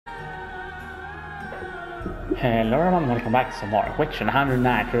Hello everyone, welcome back to some more Witcher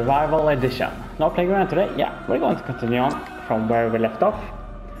 109 Revival Edition. Not playing around today, yeah, we're going to continue on from where we left off.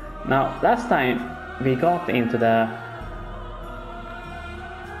 Now, last time we got into the...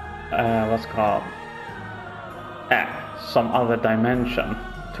 some other dimension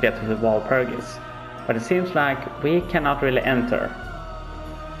to get to the Waplurgis. But it seems like we cannot really enter.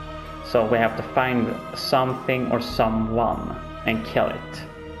 So we have to find something or someone and kill it,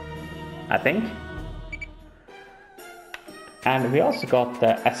 I think. And we also got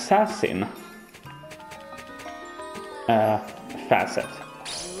the assassin facet.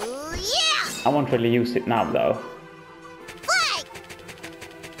 I won't really use it now though.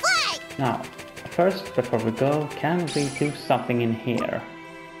 Now, first before we go, can we do something in here?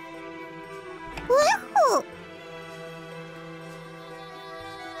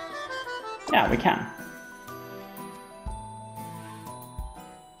 Yeah, we can.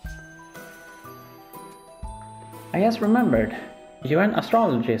 I just remembered. You're an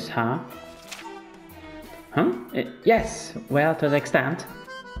astrologist, huh? Huh? Yes, well, to the extent.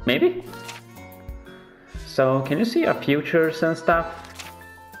 Maybe? So, can you see our futures and stuff?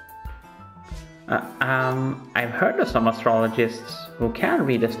 I've heard of some astrologists who can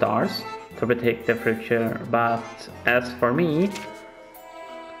read the stars to predict the future, but as for me,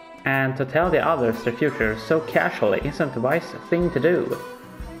 and to tell the others the future so casually isn't the wise thing to do.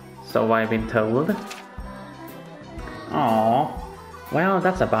 So I've been told. Aww, well,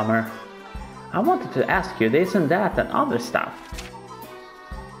 that's a bummer. I wanted to ask you this and that and other stuff.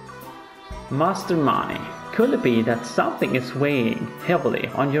 Master Money, could it be that something is weighing heavily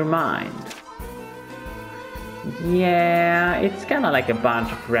on your mind? Yeah, it's kinda like a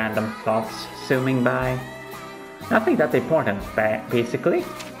bunch of random thoughts zooming by. Nothing that important, basically.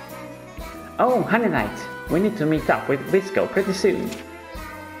 Oh, Honey Knight, we need to meet up with Visco pretty soon.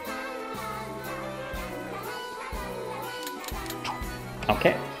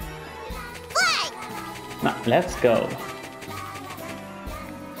 Okay. Now, let's go.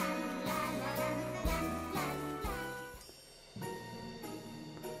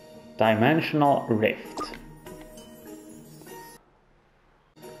 Dimensional Rift.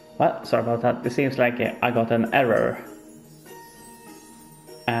 Well, sorry about that. It seems like I got an error.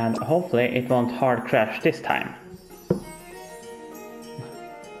 And hopefully it won't hard crash this time.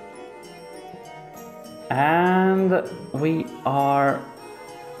 And we are...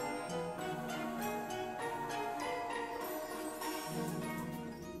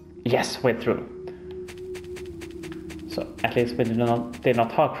 Yes, we're through. So at least we did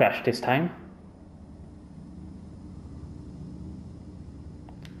not hard crash this time.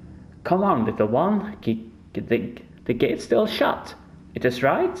 Come on, little one. The gate's still shut. It is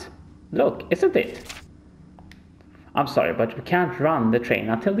right? Look, isn't it? I'm sorry, but we can't run the train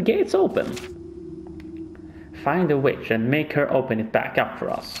until the gate's open. Find the witch and make her open it back up for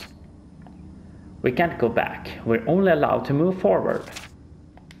us. We can't go back. We're only allowed to move forward.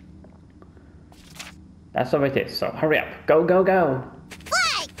 That's how it is, so hurry up. Go, go, go!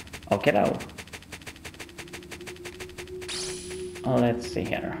 Okay, now. Let's see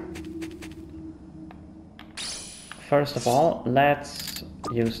here. First of all, let's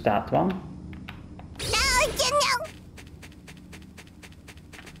use that one.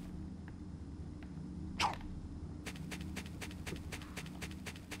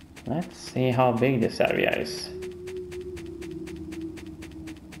 Let's see how big this area is.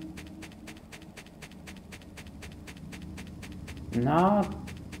 Not...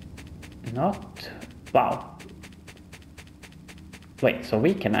 Wow. Wait, so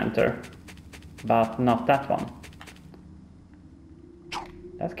we can enter, but not that one.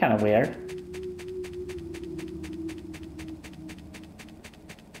 That's kind of weird.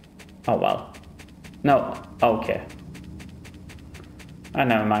 Oh well. No, okay.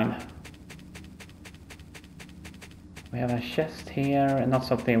 Never mind. We have a chest here, and not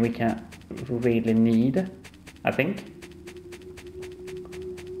something we can really need, I think.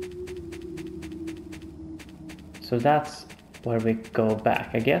 So that's where we go back,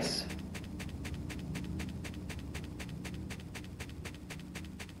 I guess.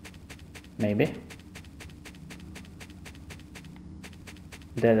 Maybe.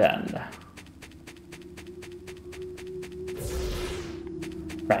 Dead end.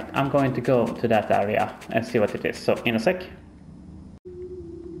 Right, I'm going to go to that area and see what it is. So, in a sec.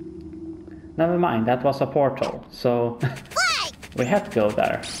 Never mind, that was a portal. So, we have to go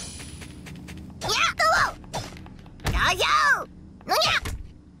there.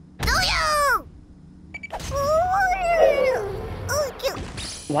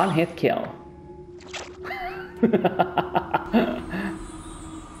 One hit kill.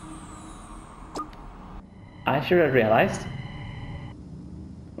 I should have realized.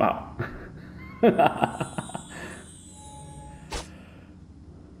 Wow.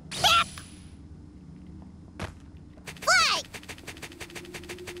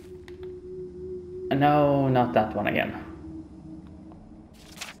 No, not that one again.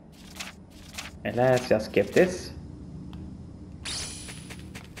 And let's just skip this.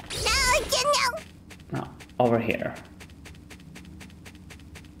 No, over here.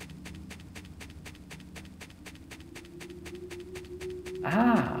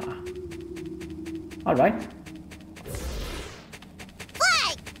 Ah. All right.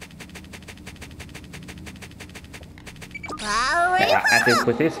 Yeah, I think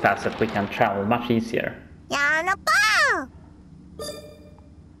with this facet we can travel much easier.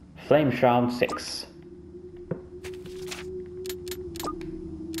 Flame Shroud 6.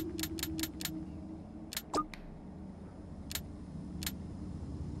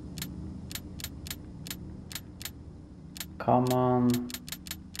 Come on.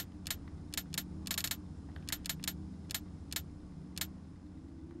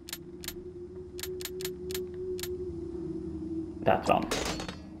 That one.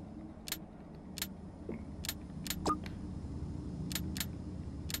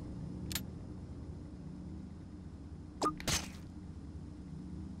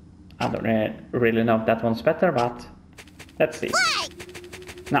 I don't really know if that one's better, but let's see.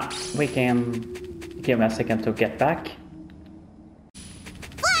 Now, we can give him a second to get back.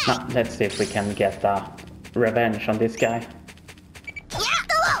 Now, let's see if we can get revenge on this guy.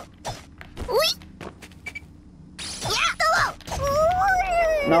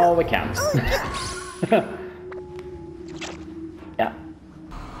 No, we can't. Yeah.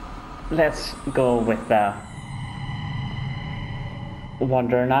 Let's go with the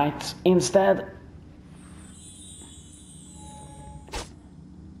Wonder Knight instead.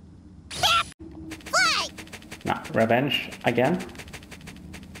 Now, revenge again.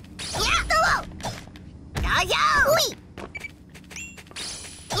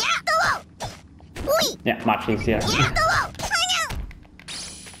 Yeah, much easier.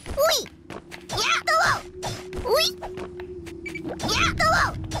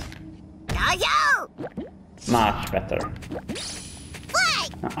 Much better.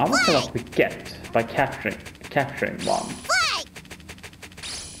 Now, I wonder what we get by capturing one.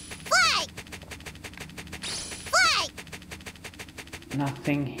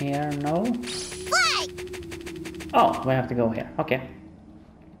 Nothing here, no? Oh, we have to go here. Okay.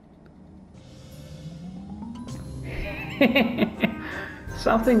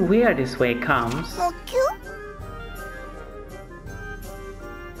 Something weird this way comes.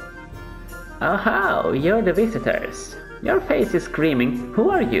 Oh, you're the visitors. Your face is screaming, who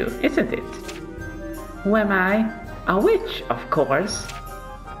are you, isn't it? Who am I? A witch, of course.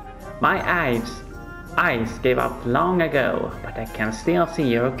 My eyes gave up long ago, but I can still see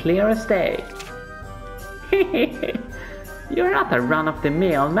you clear as day. You're not a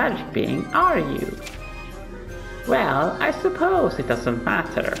run-of-the-mill magic being, are you? Well, I suppose it doesn't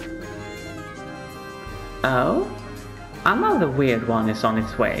matter. Oh? Another weird one is on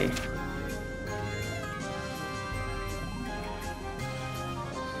its way.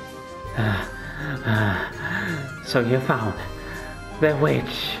 So you found the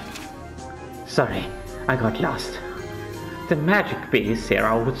witch. Sorry, I got lost. The magic beasts here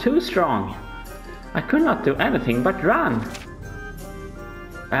are too strong. I could not do anything but run.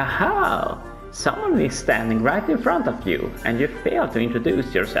 Aha! Someone is standing right in front of you, and you fail to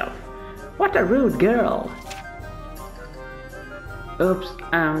introduce yourself. What a rude girl! Oops,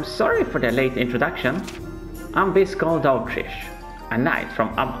 I'm sorry for the late introduction. I'm Viscal Dogtrish, a knight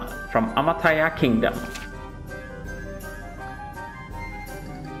from Amataya Kingdom.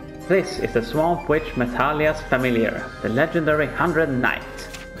 This is the Swamp Witch Metalia's familiar, the legendary 100 Knight.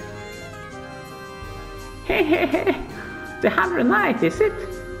 Hehehe, the 100 Knight, is it?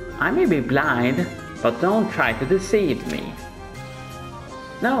 I may be blind, but don't try to deceive me.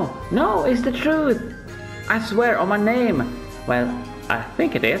 No, it's the truth. I swear on my name. Well, I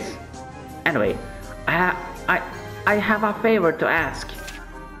think it is. Anyway, I have a favor to ask.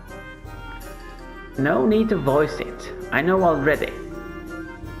 No need to voice it. I know already.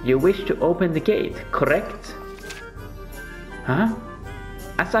 You wish to open the gate, correct? Huh?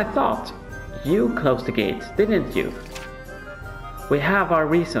 As I thought, you closed the gate, didn't you? We have our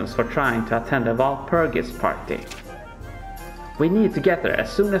reasons for trying to attend a Waplurgis party. We need to get there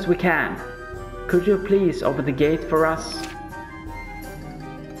as soon as we can. Could you please open the gate for us?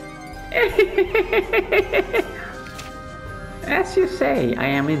 As you say, I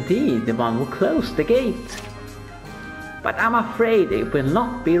am indeed the one who closed the gate. But I'm afraid it will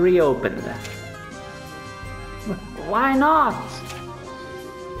not be reopened. Why not?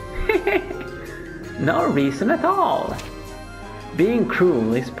 No reason at all. Being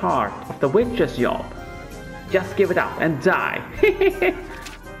cruel is part of the witch's job. Just give it up and die.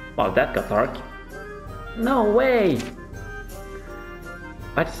 Well, that got dark. No way.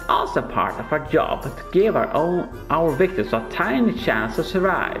 But it's also part of our job to give our victims a tiny chance to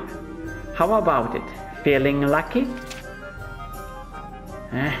survive. How about it? Feeling lucky?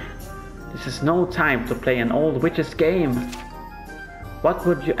 This is no time to play an old witch's game. What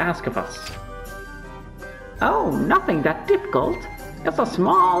would you ask of us? Oh, nothing that difficult. Just a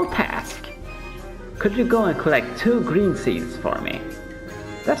small task. Could you go and collect 2 green seeds for me?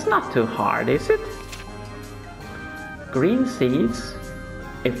 That's not too hard, is it? Green seeds,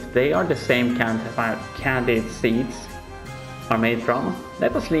 if they are the same kind of candied seeds are made from,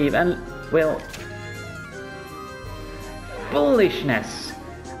 let us leave and we'll... Foolishness!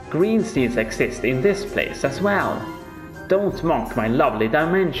 Green seeds exist in this place as well. Don't mock my lovely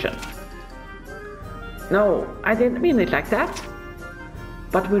dimension. No, I didn't mean it like that.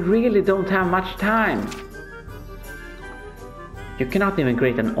 But we really don't have much time. You cannot even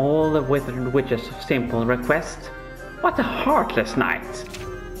grant an old withered witch's simple request. What a heartless night.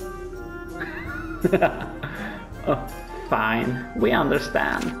 Oh, fine, we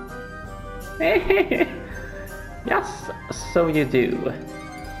understand. Yes, so you do.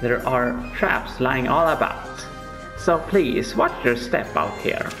 There are traps lying all about. So please, watch your step out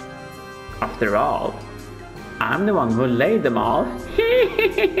here. After all, I'm the one who laid them all.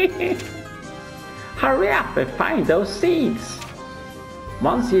 Hurry up and find those seeds.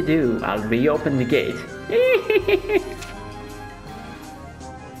 Once you do, I'll reopen the gate.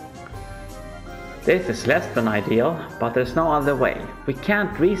 This is less than ideal, but there's no other way. We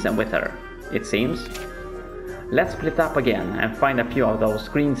can't reason with her, it seems. Let's split up again and find a few of those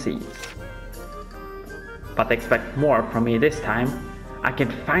green seeds. But expect more from me this time. I can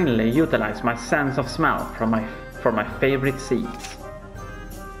finally utilize my sense of smell for my favorite seeds.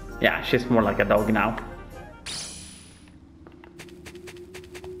 Yeah, she's more like a dog now.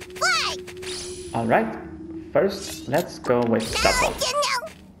 Alright, first let's go with that one.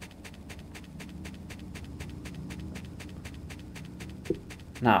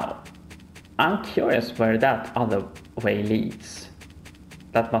 Now, I'm curious where that other way leads.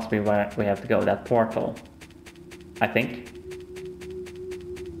 That must be where we have to go, that portal, I think.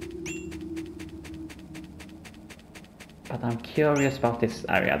 But I'm curious about this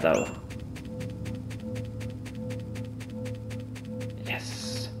area though.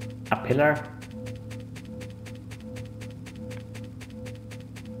 Yes, a pillar.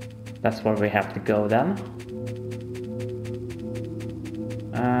 That's where we have to go then.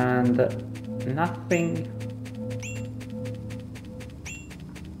 And nothing.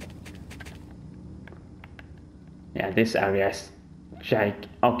 Yeah, this area is gigantic.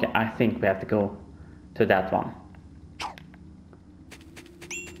 Okay, I think we have to go to that one.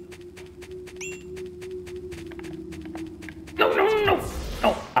 No, no, no!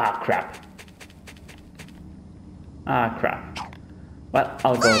 Oh, crap. Crap. Well,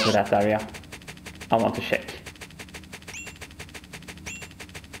 I'll go to that area. I want to check.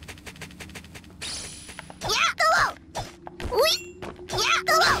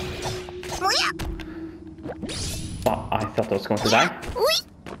 Well, I thought I was going to die.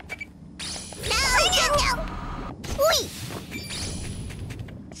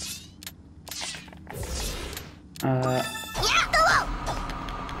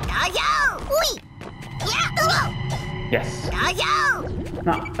 Yes.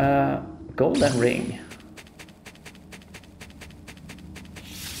 Now, golden ring.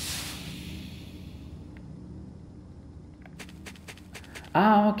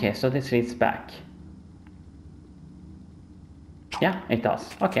 Okay, so this leads back. Yeah, it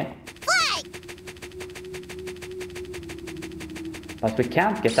does. Okay. But we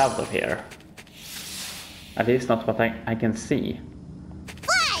can't get out of here. At least not what I can see.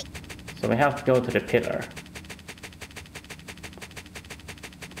 So we have to go to the pillar.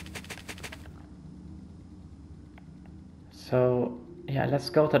 So, yeah, let's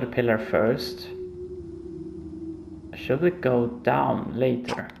go to the pillar first. Should we go down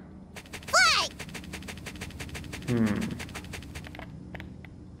later?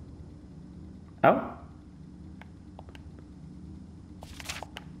 Oh?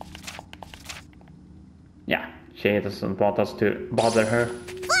 Yeah, she doesn't want us to bother her.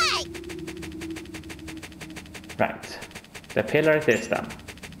 Right. The pillar it is then.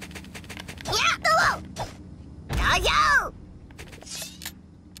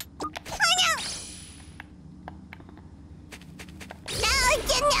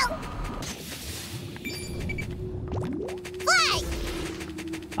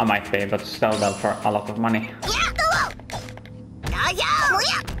 I might be able to sell them for a lot of money.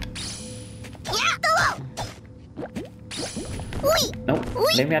 No,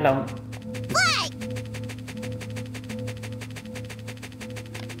 leave me alone.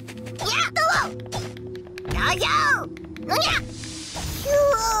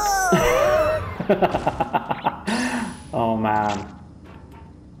 Oh man,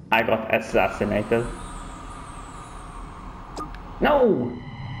 I got assassinated. No!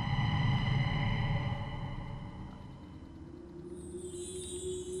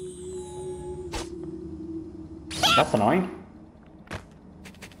 That's annoying.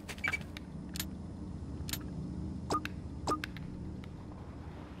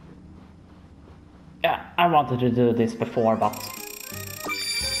 Yeah, I wanted to do this before, but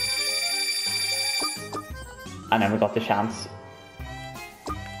I never got the chance.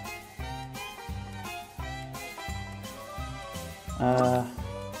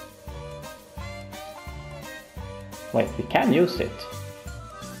 Wait, we can use it.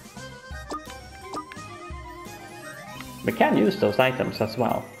 We can use those items as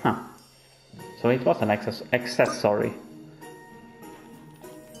well, huh? So it was an accessory.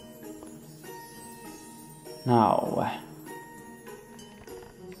 Now,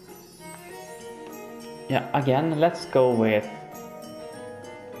 yeah, again, let's go with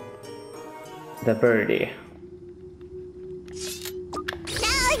the birdie.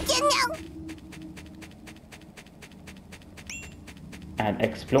 And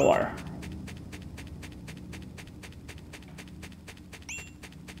explore.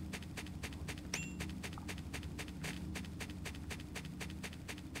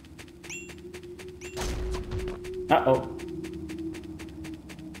 Uh-oh.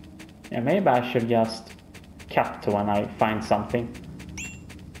 Yeah, maybe I should just cut to when I find something.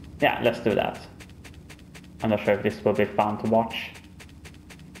 Yeah, let's do that. I'm not sure if this will be fun to watch.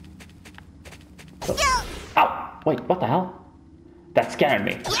 So, ow! Wait, what the hell? That scared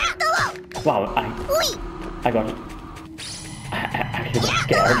me. Wow, I actually got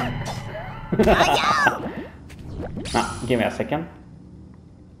scared. Give me a second.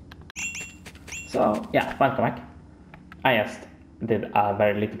 So, yeah, welcome back. I just did a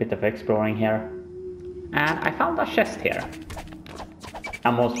very little bit of exploring here. And I found a chest here.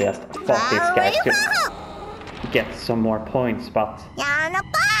 I mostly just fought these guys to get some more points, but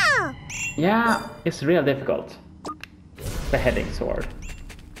yeah, it's real difficult. Beheading sword.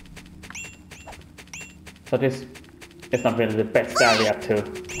 So this is not really the best area to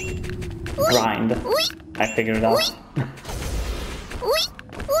grind. I figured it out.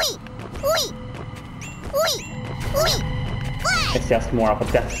 It's just more of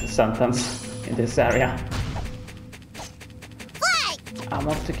a death sentence in this area. I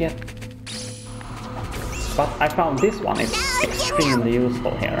want to get... But I found this one is extremely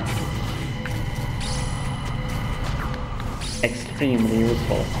useful here. Extremely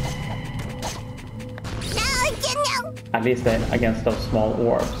useful. At least against those small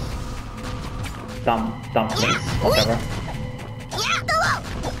orbs. Dumplings, whatever.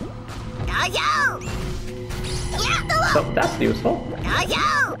 So that's useful.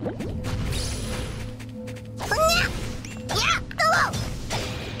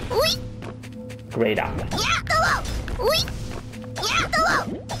 Great up.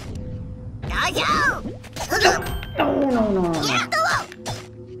 No.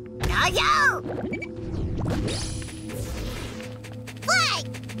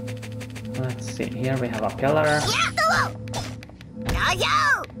 Let's see, here we have a pillar.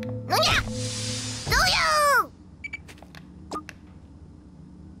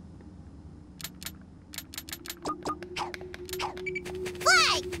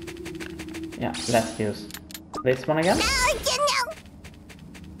 Yeah, let's use this one again.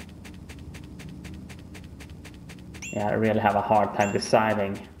 Yeah, I really have a hard time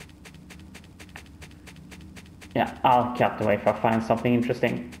deciding. Yeah, I'll cut away if I find something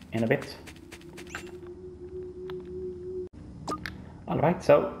interesting in a bit. Alright,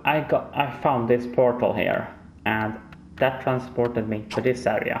 so I found this portal here, and that transported me to this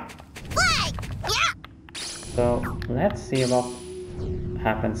area. So let's see what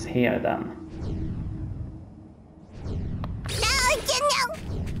happens here then.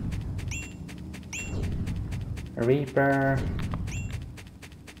 Reaper.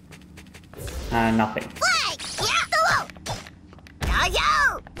 Nothing.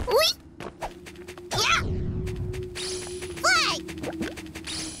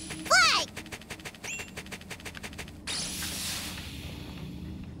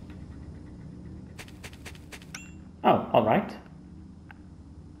 Oh, alright.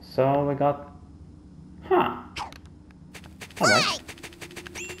 So we got... Huh. Alright.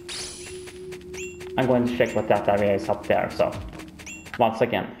 I'm going to check what that area is up there, so once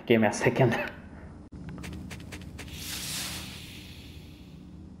again, give me a second.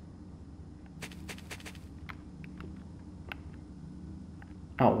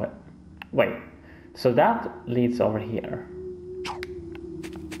 Oh, wait. So that leads over here.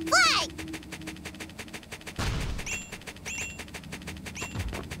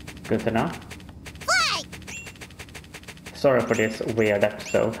 Good to know. Sorry for this weird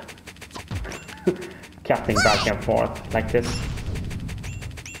episode. Cutting back and forth like this.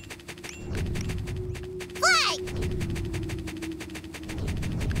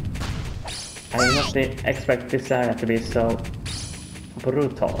 I did not expect this area to be so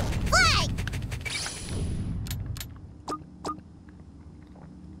brutal.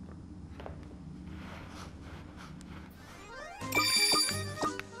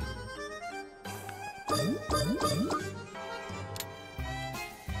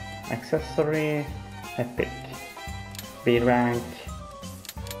 Accessory, epic, B rank.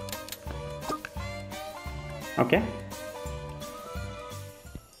 Okay.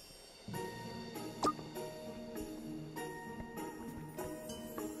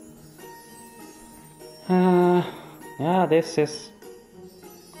 Yeah, this is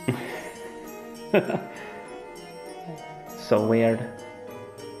so weird.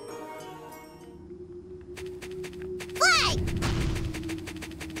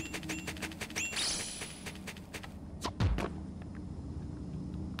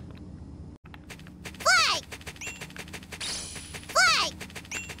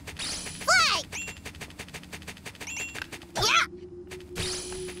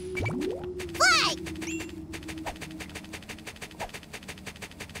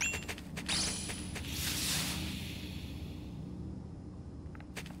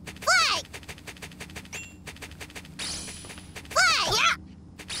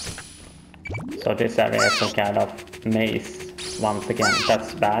 So this area is some kind of maze once again.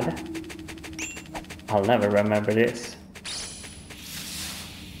 That's bad. I'll never remember this.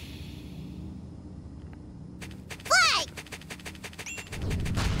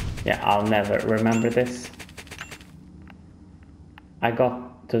 Yeah, I'll never remember this. I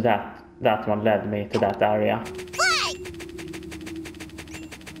got to that one led me to that area.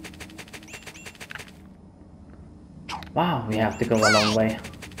 Wow, we have to go a long way.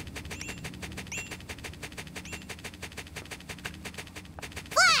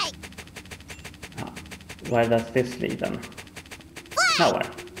 Where does this lead then? Nowhere.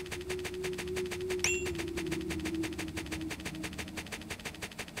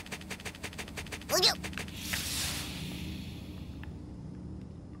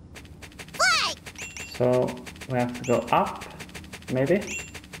 So we have to go up, maybe?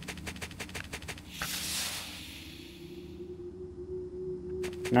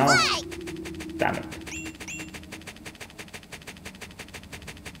 No? Damn it.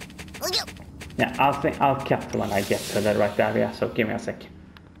 Yeah, I'll cut when I get to the right area, so give me a sec.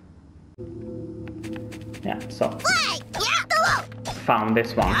 Yeah, so found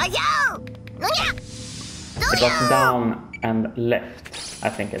this one. It was down and left, I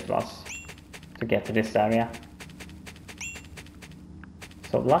think it was, to get to this area.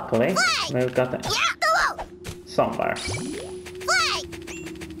 So luckily, we've got it somewhere.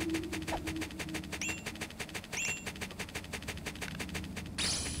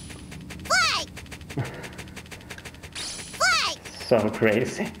 So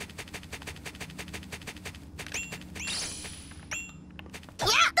crazy.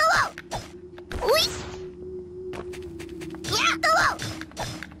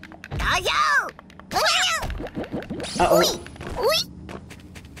 Uh-oh.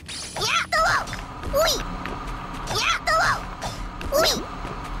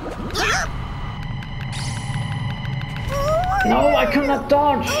 No, I could not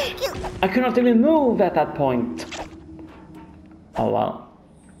dodge. I could not even move at that point. Oh well.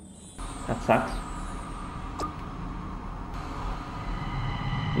 That sucks.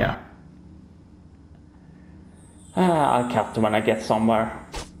 Yeah. I'll cut when I get somewhere.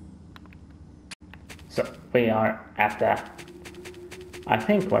 So we are at the, I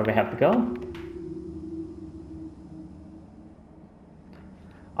think, where we have to go.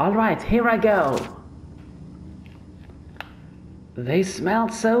 Alright, here I go. They smell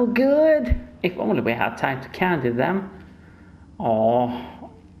so good. If only we had time to candy them. Oh,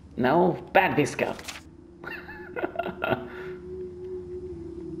 no, bad disco.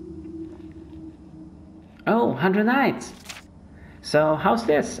 Oh, 100 nights. So how's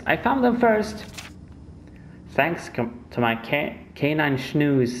this? I found them first. Thanks to my canine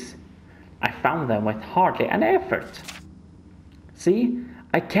snooze, I found them with hardly any effort. See,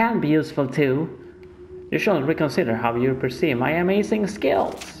 I can be useful too. You should reconsider how you perceive my amazing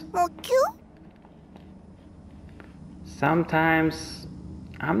skills. Sometimes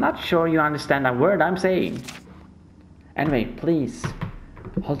I'm not sure you understand a word I'm saying. Anyway, please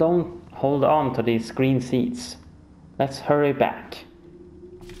hold on to these green seats. Let's hurry back.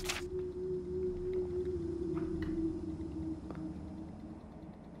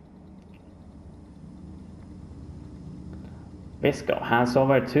 Visco hands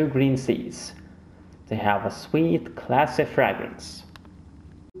over 2 green seeds. They have a sweet, classy fragrance.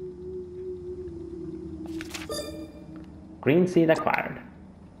 Green seed acquired.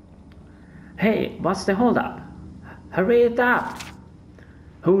 Hey, what's the holdup? Hurry it up!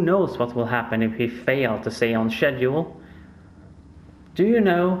 Who knows what will happen if we fail to stay on schedule? Do you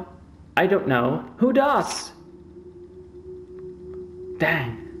know? I don't know. Who does?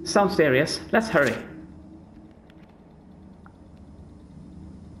 Dang, sounds serious. Let's hurry.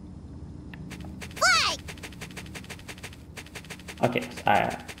 Okay,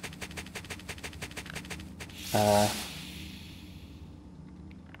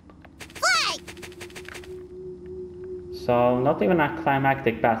 so not even a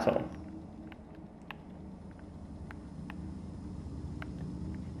climactic battle.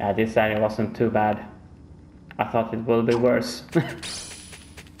 Yeah, this area wasn't too bad. I thought it would be worse.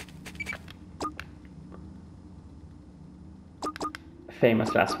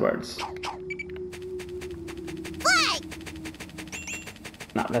 Famous last words.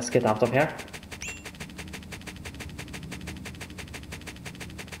 Now let's get out of here.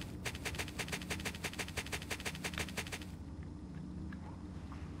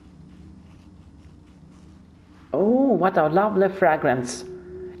 Oh, what a lovely fragrance.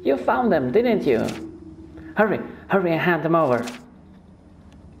 You found them, didn't you? Hurry and hand them over.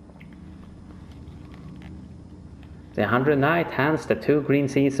 The 100 Knight hands the 2 green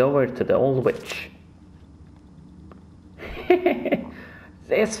seeds over to the old witch.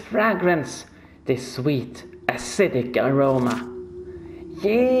 This fragrance, this sweet, acidic aroma.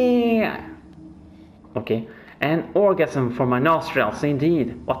 Yeah! Okay, an orgasm for my nostrils,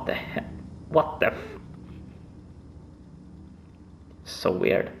 indeed. What the heck? What the so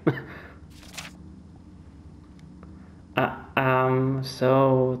weird.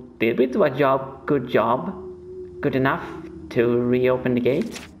 So did we do a job? Good job? Good enough to reopen the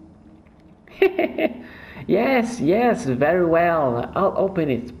gate? Yes, very well. I'll open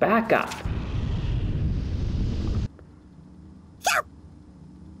it back up.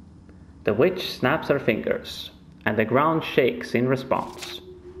 The witch snaps her fingers, and the ground shakes in response.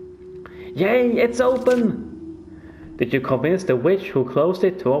 Yay, it's open! Did you convince the witch who closed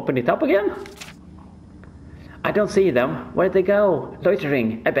it to open it up again? I don't see them. Where'd they go?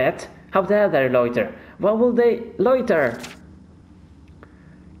 Loitering, I bet. How dare they loiter? What will they loiter?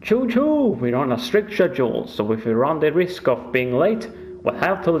 Choo-choo! We're on a strict schedule, so if we run the risk of being late, we'll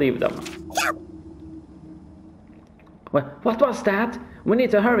have to leave them. Well, what was that? We need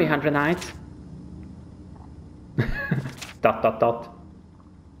to hurry, 100 Knights. ...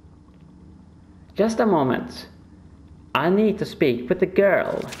 Just a moment. I need to speak with the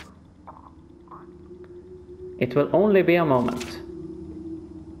girl. It will only be a moment.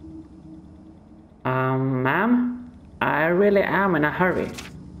 Ma'am? I really am in a hurry.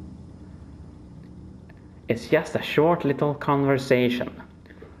 It's just a short little conversation.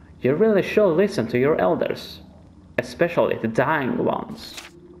 You really should listen to your elders, especially the dying ones.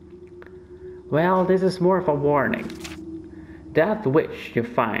 Well, this is more of a warning. That which you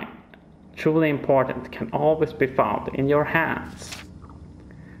find truly important can always be found in your hands.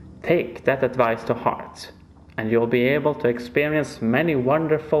 Take that advice to heart, and you'll be able to experience many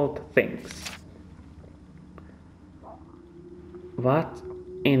wonderful things. What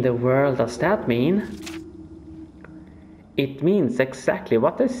in the world does that mean? It means exactly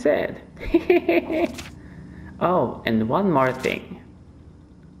what I said. Oh, and one more thing.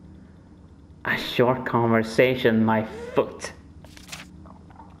 A short conversation, my foot.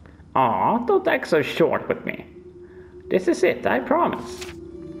 Aw, don't act so short with me. This is it, I promise.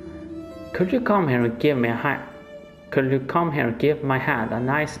 Could you come here and give me a hand? Could you come here and give my hand a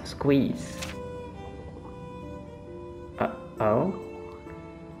nice squeeze? Oh?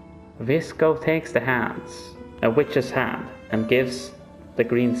 Visco takes the hands, a witch's hand, and gives the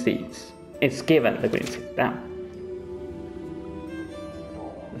green seeds. It's given the green seeds. Damn.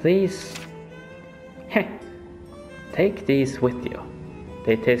 These... Heh. Take these with you.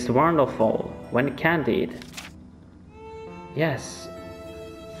 They taste wonderful when candied. Yes.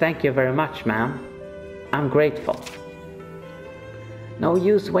 Thank you very much, ma'am. I'm grateful. No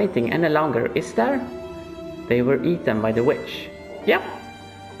use waiting any longer, is there? They were eaten by the witch. Yep.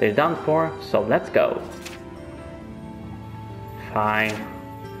 They're done for, so let's go. Fine.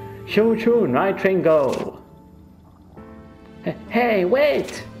 Choo choo, night train go! Hey,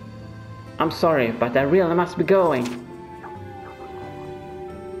 wait! I'm sorry, but I really must be going.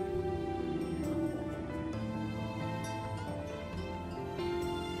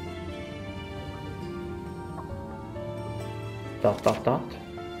 Dot dot dot.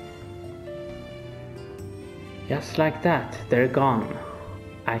 Just like that, they're gone.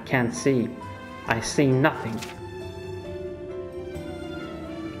 I can't see. I see nothing.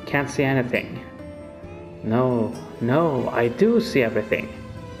 Can't see anything. No, no, I do see everything.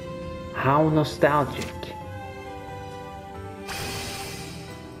 How nostalgic.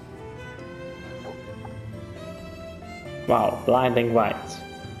 Wow, blinding white.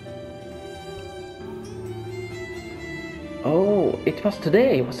 Oh, it was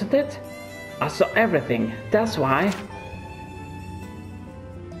today, wasn't it? I saw everything, that's why.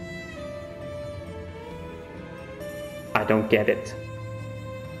 I don't get it.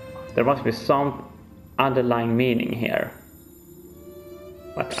 There must be some underlying meaning here.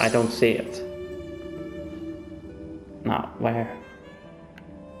 But I don't see it. Now, where?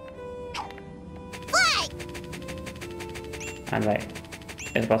 Anyway,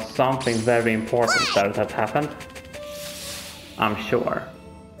 it was something very important that had happened. I'm sure.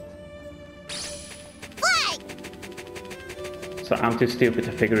 So I'm too stupid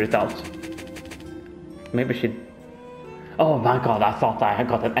to figure it out. Maybe she... Oh my god, I thought I had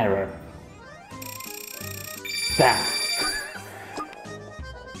got an error. Damn.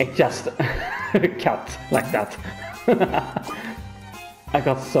 It just cut like that. I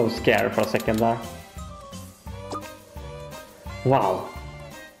got so scared for a second there. Wow.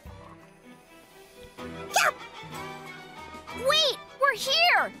 Wait, we're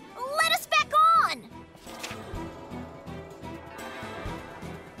here! Let us back on!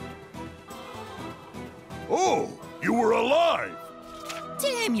 Oh, you were alive!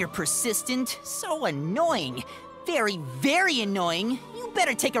 Damn, you're persistent. So annoying. Very, very annoying. You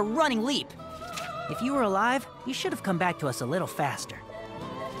better take a running leap. If you were alive, you should have come back to us a little faster.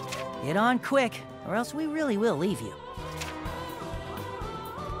 Get on quick, or else we really will leave you.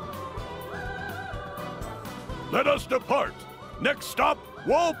 Let us depart. Next stop,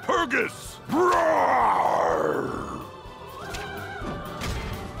 Waplurgis. Roar!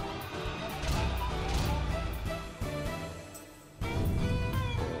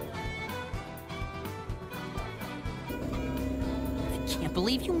 I can't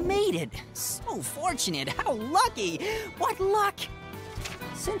believe you made it. So fortunate. How lucky. What luck.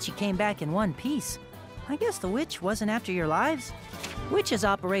 Since you came back in one piece, I guess the witch wasn't after your lives. Witches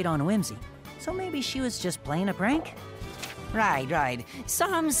operate on whimsy, so maybe she was just playing a prank? Right.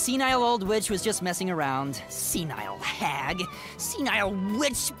 Some senile old witch was just messing around. Senile hag. Senile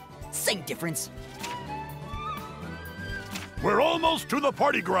witch. Same difference. We're almost to the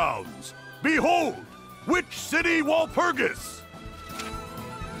party grounds. Behold, Witch City Waplurgis.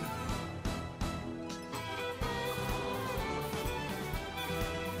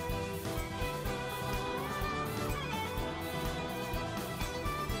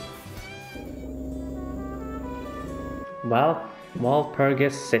 Well,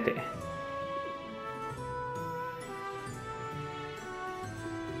 Waplurgis City.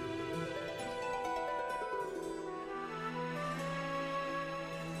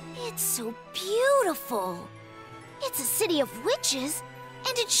 It's so beautiful. It's a city of witches,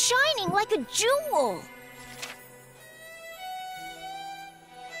 and it's shining like a jewel.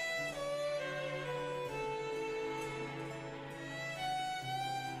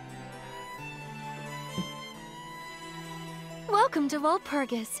 Welcome to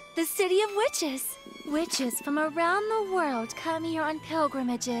Waplurgis, the city of witches. Witches from around the world come here on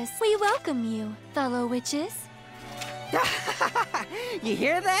pilgrimages. We welcome you, fellow witches. You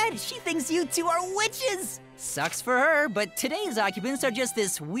hear that? She thinks you two are witches. Sucks for her, but today's occupants are just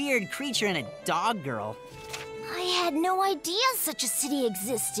this weird creature and a dog girl. I had no idea such a city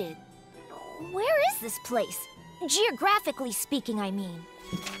existed. Where is this place? Geographically speaking, I mean.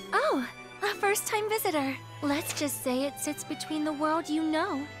 Oh, a first-time visitor. Let's just say it sits between the world you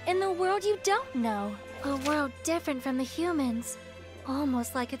know and the world you don't know. A world different from the humans.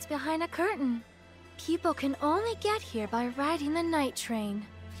 Almost like it's behind a curtain. People can only get here by riding the night train.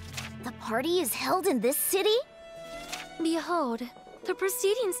 The party is held in this city? Behold, the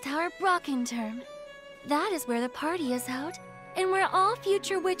Proceedings Tower Brockenterm. That is where the party is held, and where all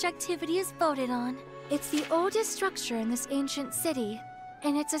future witch activity is voted on. It's the oldest structure in this ancient city,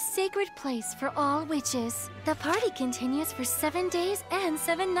 and it's a sacred place for all witches. The party continues for 7 days and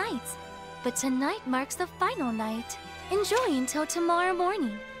 7 nights, but tonight marks the final night. Enjoy until tomorrow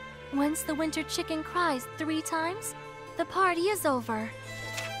morning. Once the winter chicken cries 3 times, the party is over.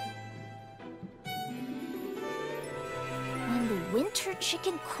 When the winter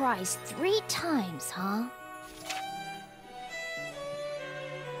chicken cries 3 times, huh?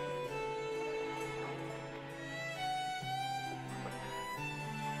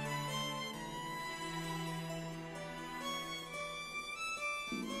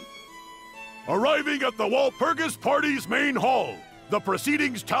 Arriving at the Waplurgis party's main hall, the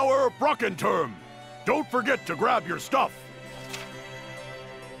Proceedings Tower of Brockenterm. Don't forget to grab your stuff.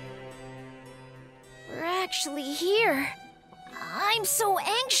 We're actually here. I'm so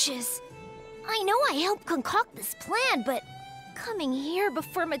anxious. I know I helped concoct this plan, but coming here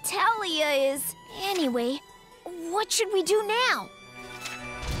before Metalia is... Anyway, what should we do now?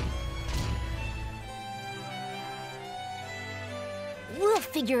 We'll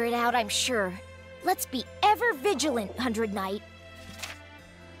figure it out, I'm sure. Let's be ever vigilant, 100 Knight.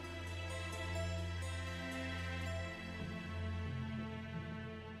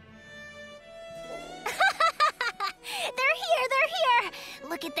 They're here!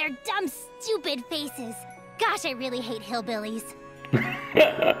 Look at their dumb, stupid faces. Gosh, I really hate hillbillies.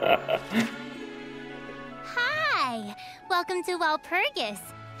 Hi! Welcome to Waplurgis.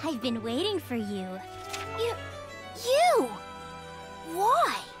 I've been waiting for you. You?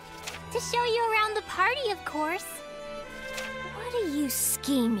 Why? To show you around the party, of course. What are you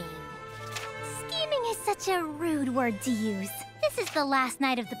scheming? Scheming is such a rude word to use. This is the last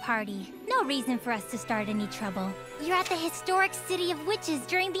night of the party. No reason for us to start any trouble. You're at the historic City of Witches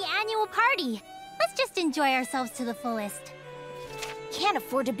during the annual party. Let's just enjoy ourselves to the fullest. Can't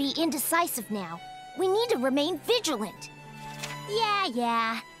afford to be indecisive now. We need to remain vigilant.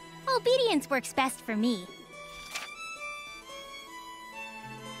 Yeah. Obedience works best for me.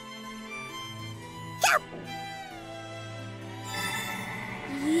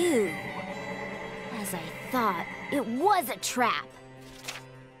 You. As I thought, it was a trap.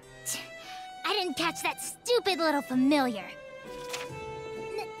 I didn't catch that stupid little familiar.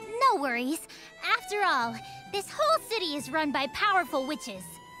 No worries. After all, this whole city is run by powerful witches.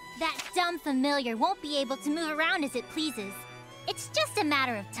 That dumb familiar won't be able to move around as it pleases. It's just a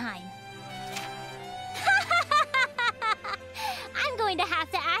matter of time. I'm going to have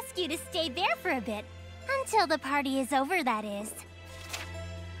to ask you to stay there for a bit. Until the party is over, that is.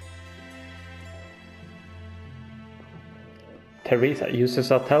 Teresa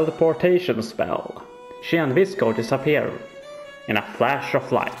uses a teleportation spell. She and Visco disappear in a flash of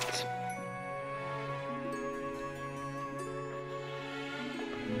light.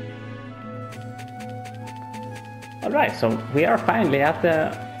 Alright, so we are finally at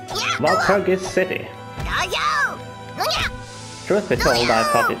the Waplurgis city. Truth be told, I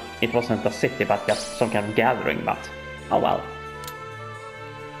thought it wasn't a city but just some kind of gathering, but oh well.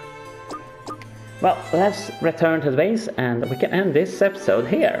 Well, let's return to the base and we can end this episode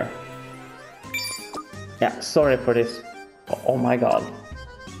here. Yeah, sorry for this. Oh my god.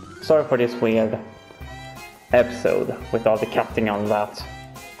 Sorry for this weird episode with all the cutting on that.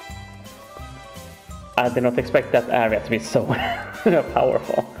 I did not expect that area to be so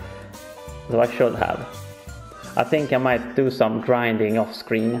powerful. So I should have. I think I might do some grinding off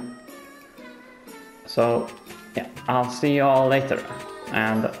screen. So, yeah, I'll see you all later.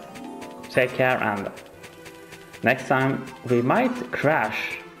 And take care, and next time we might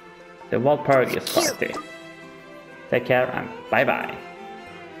crash the Waplurgis party. Take care and bye bye.